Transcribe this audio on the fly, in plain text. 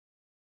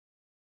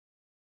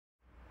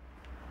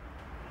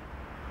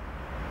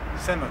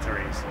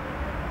cemeteries.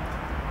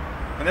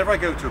 Whenever I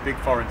go to a big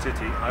foreign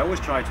city, I always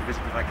try to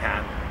visit, if I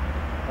can,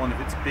 one of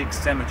its big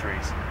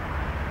cemeteries.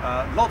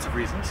 Lots of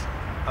reasons.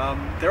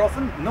 They're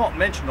often not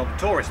mentioned on the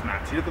tourist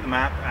maps. You look at the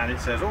map and it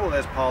says, oh,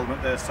 there's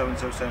Parliament, there's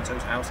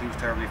so-and-so's house, he was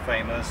terribly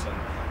famous, and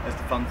there's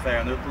the fun fair,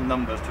 and there are little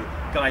numbers to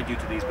guide you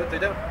to these, but they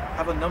don't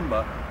have a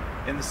number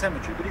in the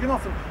cemetery. But you can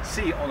often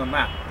see on a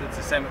map that it's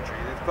a cemetery.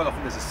 Quite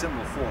often there's a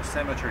symbol for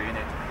cemetery in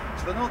it,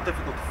 so they're not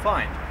difficult to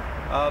find.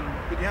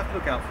 But you have to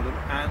look out for them,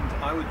 and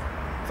I would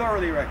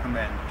thoroughly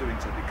recommend doing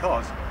so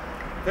because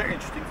they're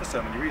interesting for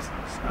so many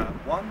reasons.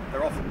 One,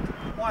 they're often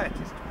the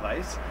quietest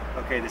place.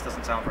 Okay, this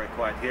doesn't sound very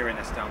quiet here in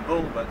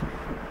Istanbul, but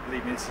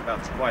believe me, this is about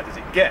as quiet as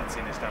it gets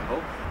in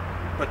Istanbul.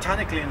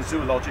 Botanically and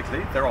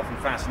zoologically, they're often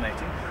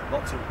fascinating.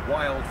 Lots of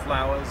wild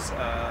flowers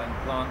and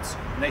plants,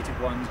 native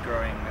ones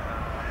growing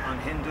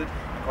unhindered,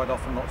 and quite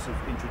often lots of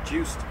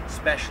introduced,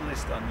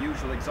 specialist,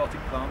 unusual, exotic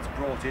plants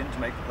brought in to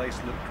make the place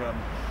look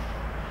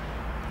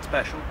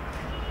special.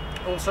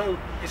 Also,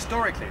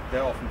 historically,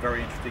 they're often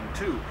very interesting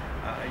too.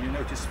 You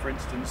notice, for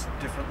instance,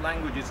 different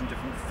languages and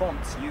different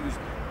fonts used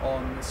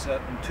on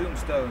certain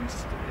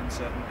tombstones in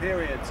certain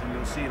periods, and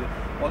you'll see that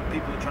what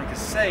people are trying to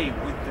say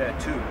with their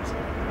tombs.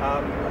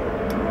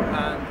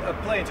 And a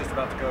plane's just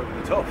about to go over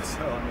the top, so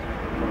I'm going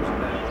to pause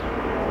there.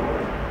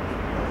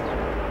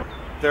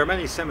 There are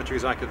many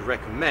cemeteries I could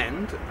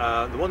recommend.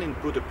 The one in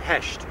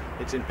Budapest,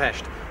 it's in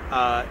Pest,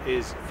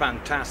 is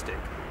fantastic.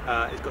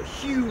 It's got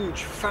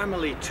huge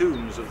family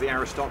tombs of the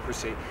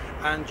aristocracy,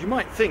 and you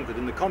might think that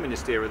in the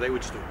communist era they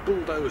would just have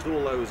bulldozed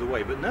all those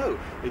away, but no,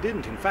 they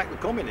didn't. In fact, the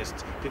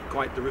communists did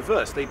quite the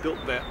reverse. They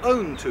built their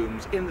own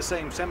tombs in the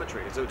same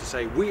cemetery, as though to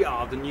say, we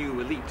are the new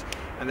elite.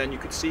 And then you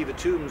could see the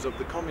tombs of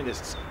the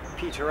communists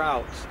peter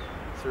out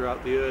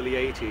throughout the early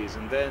 80s,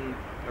 and then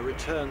a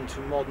return to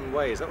modern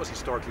ways. That was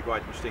historically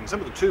quite interesting.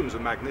 Some of the tombs are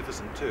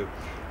magnificent too.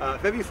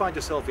 If ever you find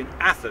yourself in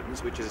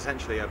Athens, which is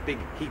essentially a big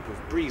heap of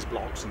breeze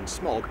blocks and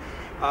smog,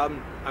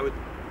 I would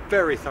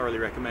very thoroughly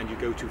recommend you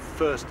go to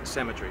First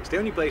Cemetery. It's the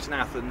only place in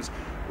Athens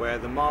where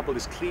the marble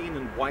is clean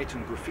and white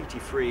and graffiti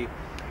free,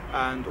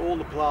 and all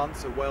the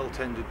plants are well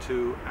tended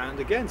to, and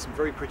again some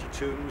very pretty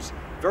tombs,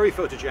 very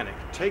photogenic.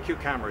 Take your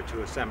camera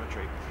to a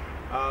cemetery.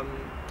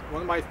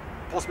 One of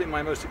possibly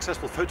my most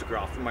successful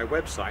photograph from my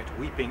website,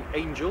 Weeping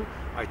Angel,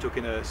 I took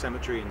in a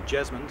cemetery in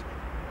Jesmond.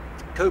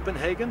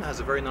 Copenhagen has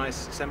a very nice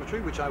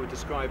cemetery which I would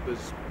describe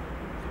as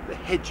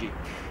hedgy.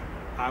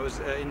 I was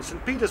in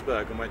St.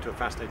 Petersburg and went to a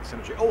fascinating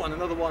cemetery. Oh, and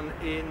another one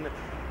in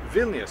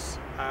Vilnius,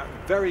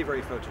 very,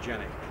 very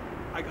photogenic.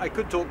 I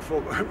could talk for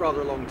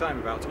rather a long time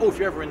about, oh, if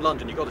you're ever in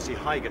London, you've got to see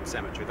Highgate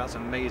Cemetery. That's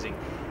amazing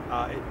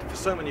for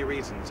so many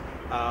reasons.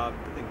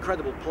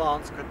 Incredible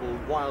plants, incredible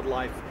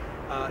wildlife,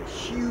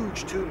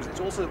 huge tombs.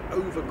 It's also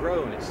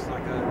overgrown. It's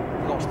like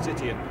a lost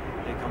city, and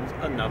here comes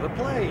another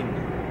plane.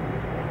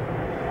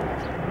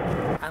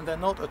 And they're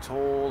not at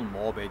all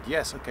morbid.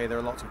 Yes, okay, there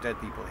are lots of dead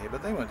people here,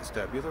 but they won't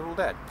disturb you, they're all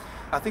dead.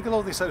 I think a lot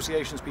of the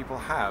associations people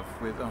have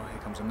with, oh,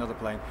 here comes another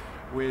plane,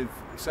 with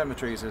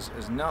cemeteries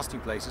as nasty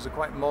places are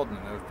quite modern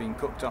and have been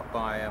cooked up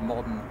by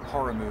modern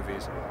horror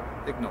movies.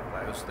 Ignore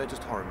those, they're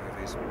just horror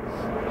movies.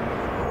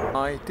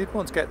 I did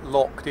once get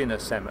locked in a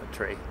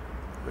cemetery,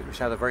 which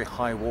had a very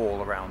high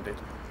wall around it,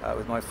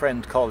 with my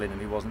friend Colin,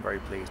 and he wasn't very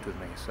pleased with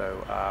me,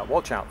 so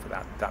watch out for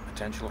that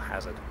potential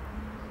hazard.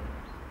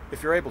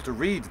 If you're able to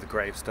read the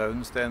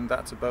gravestones, then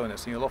that's a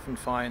bonus, and you'll often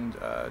find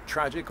a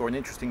tragic or an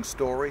interesting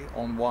story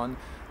on one,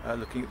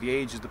 looking at the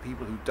ages of the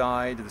people who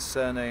died, the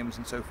surnames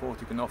and so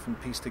forth. You can often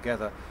piece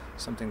together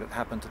something that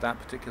happened to that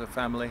particular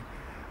family.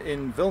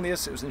 In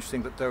Vilnius, it was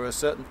interesting that there were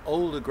certain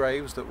older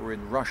graves that were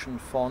in Russian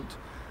font,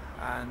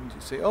 and you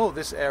say, oh,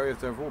 this area,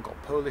 they've all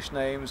got Polish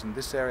names, and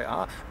this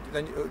area,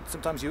 then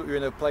sometimes you're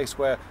in a place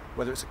where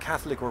whether it's a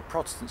Catholic or a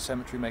Protestant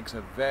cemetery makes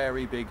a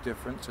very big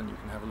difference, and you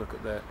can have a look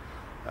at the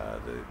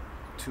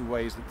two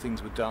ways that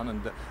things were done,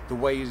 and the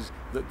ways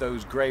that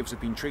those graves have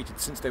been treated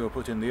since they were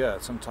put in the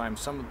earth.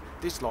 Sometimes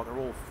this lot are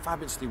all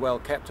fabulously well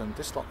kept, and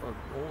this lot are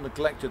all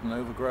neglected and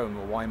overgrown.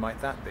 Well, why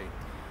might that be?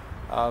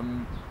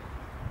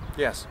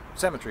 Yes,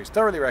 cemeteries,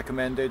 thoroughly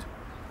recommended.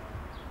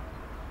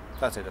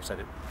 That's it, I've said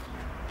it.